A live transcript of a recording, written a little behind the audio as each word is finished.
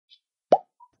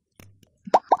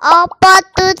Opo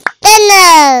to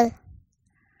channel.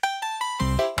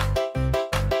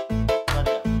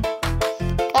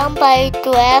 Compare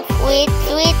 12 with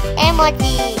Sweets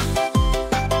Emojis.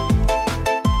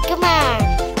 Come on.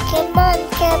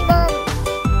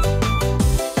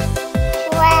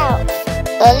 12.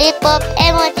 Lollipop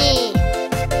emoji.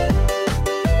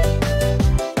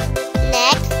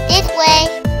 Next, this way.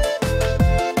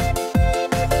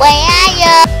 Where are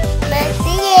you?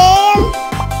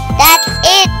 That's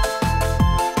it.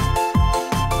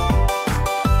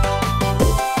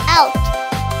 Out.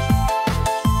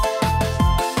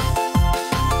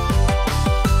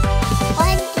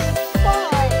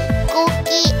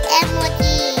 Cookie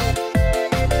emoji.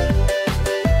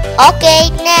 Okay,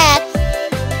 next.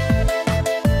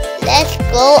 Let's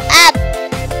go up.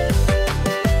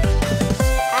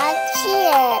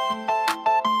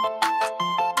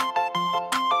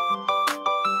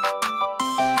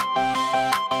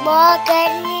 More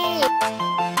candy.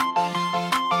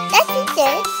 That's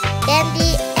it.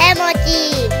 Candy emoji.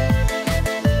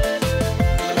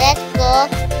 Let's go.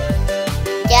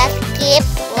 Just keep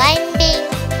winding.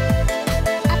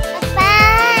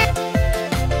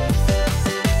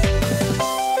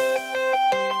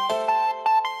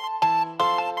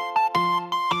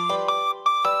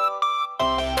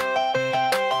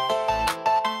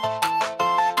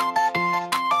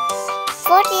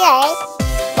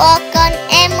 Popcorn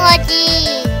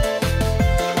emoji.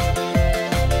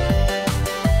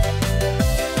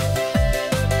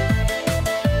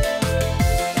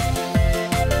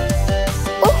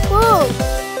 Woohoo!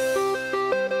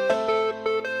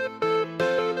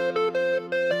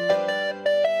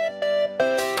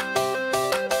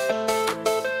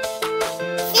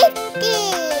 50.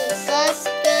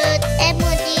 Custard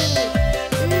emoji.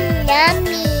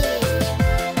 Yummy.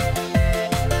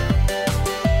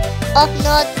 Of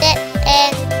noted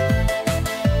and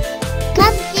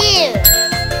come here.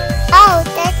 Oh,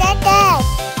 that.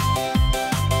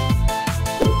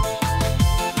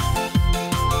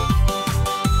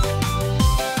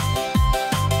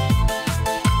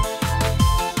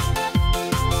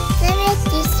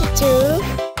 72.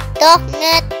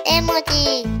 Donut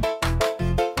emoji.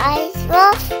 Ice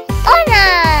rock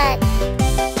donut.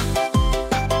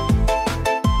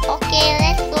 Okay,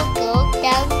 let's go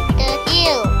down the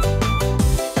hill.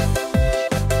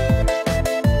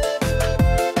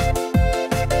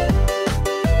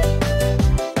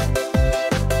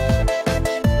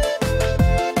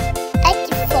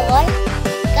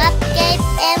 Cupcake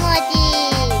emoji.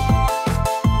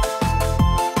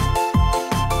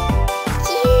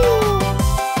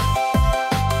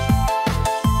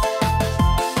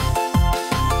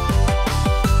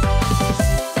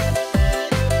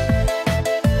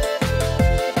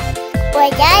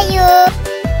 Where are you?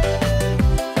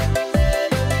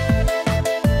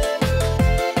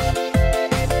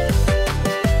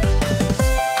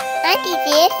 What is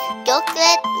this?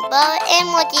 Chocolate bar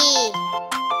emoji.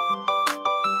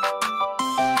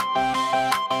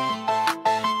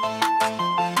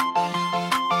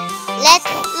 Let's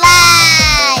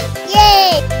fly!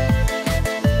 Yay!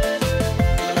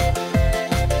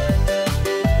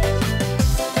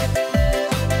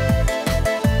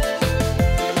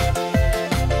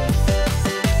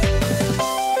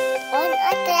 On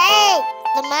a track!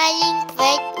 Smiling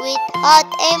face with heart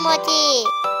emoji.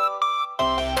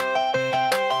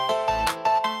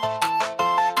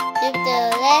 To the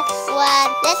left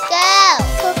one. Let's go!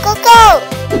 Go!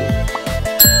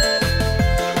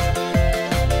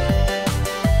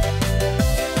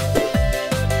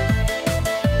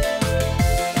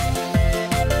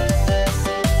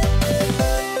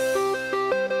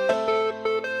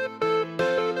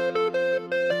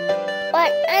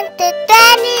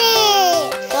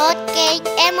 Shortcake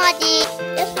emoji.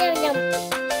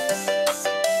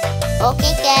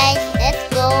 Okay guys, let's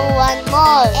go one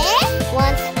more.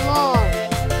 Once more.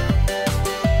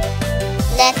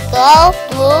 Let's go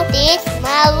to this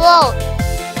small road.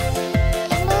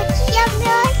 Emoji.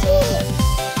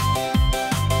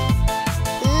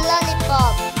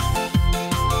 Lollipop.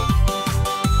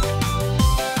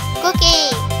 Cookie.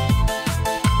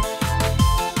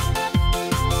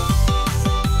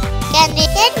 Candy.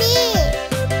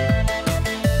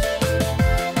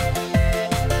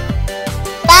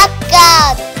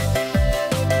 Popcorn.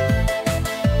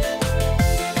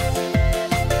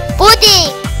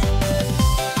 Pudding.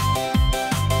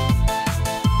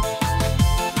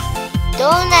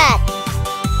 Donut.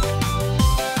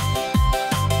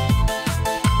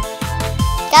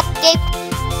 Cupcake.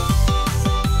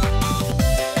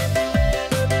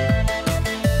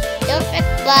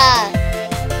 Chocolate bar.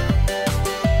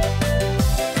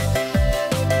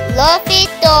 Toffee,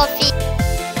 toffee.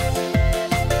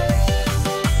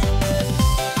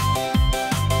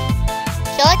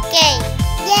 Shortcake.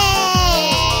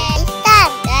 Yay! It's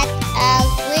done. That's a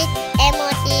sweet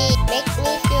emoji. Make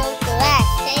me feel glad.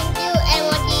 Thank you,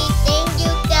 emoji. Thank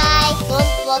you, guys. Don't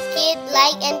forget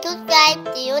like and subscribe.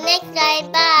 See you next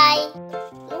time. Bye.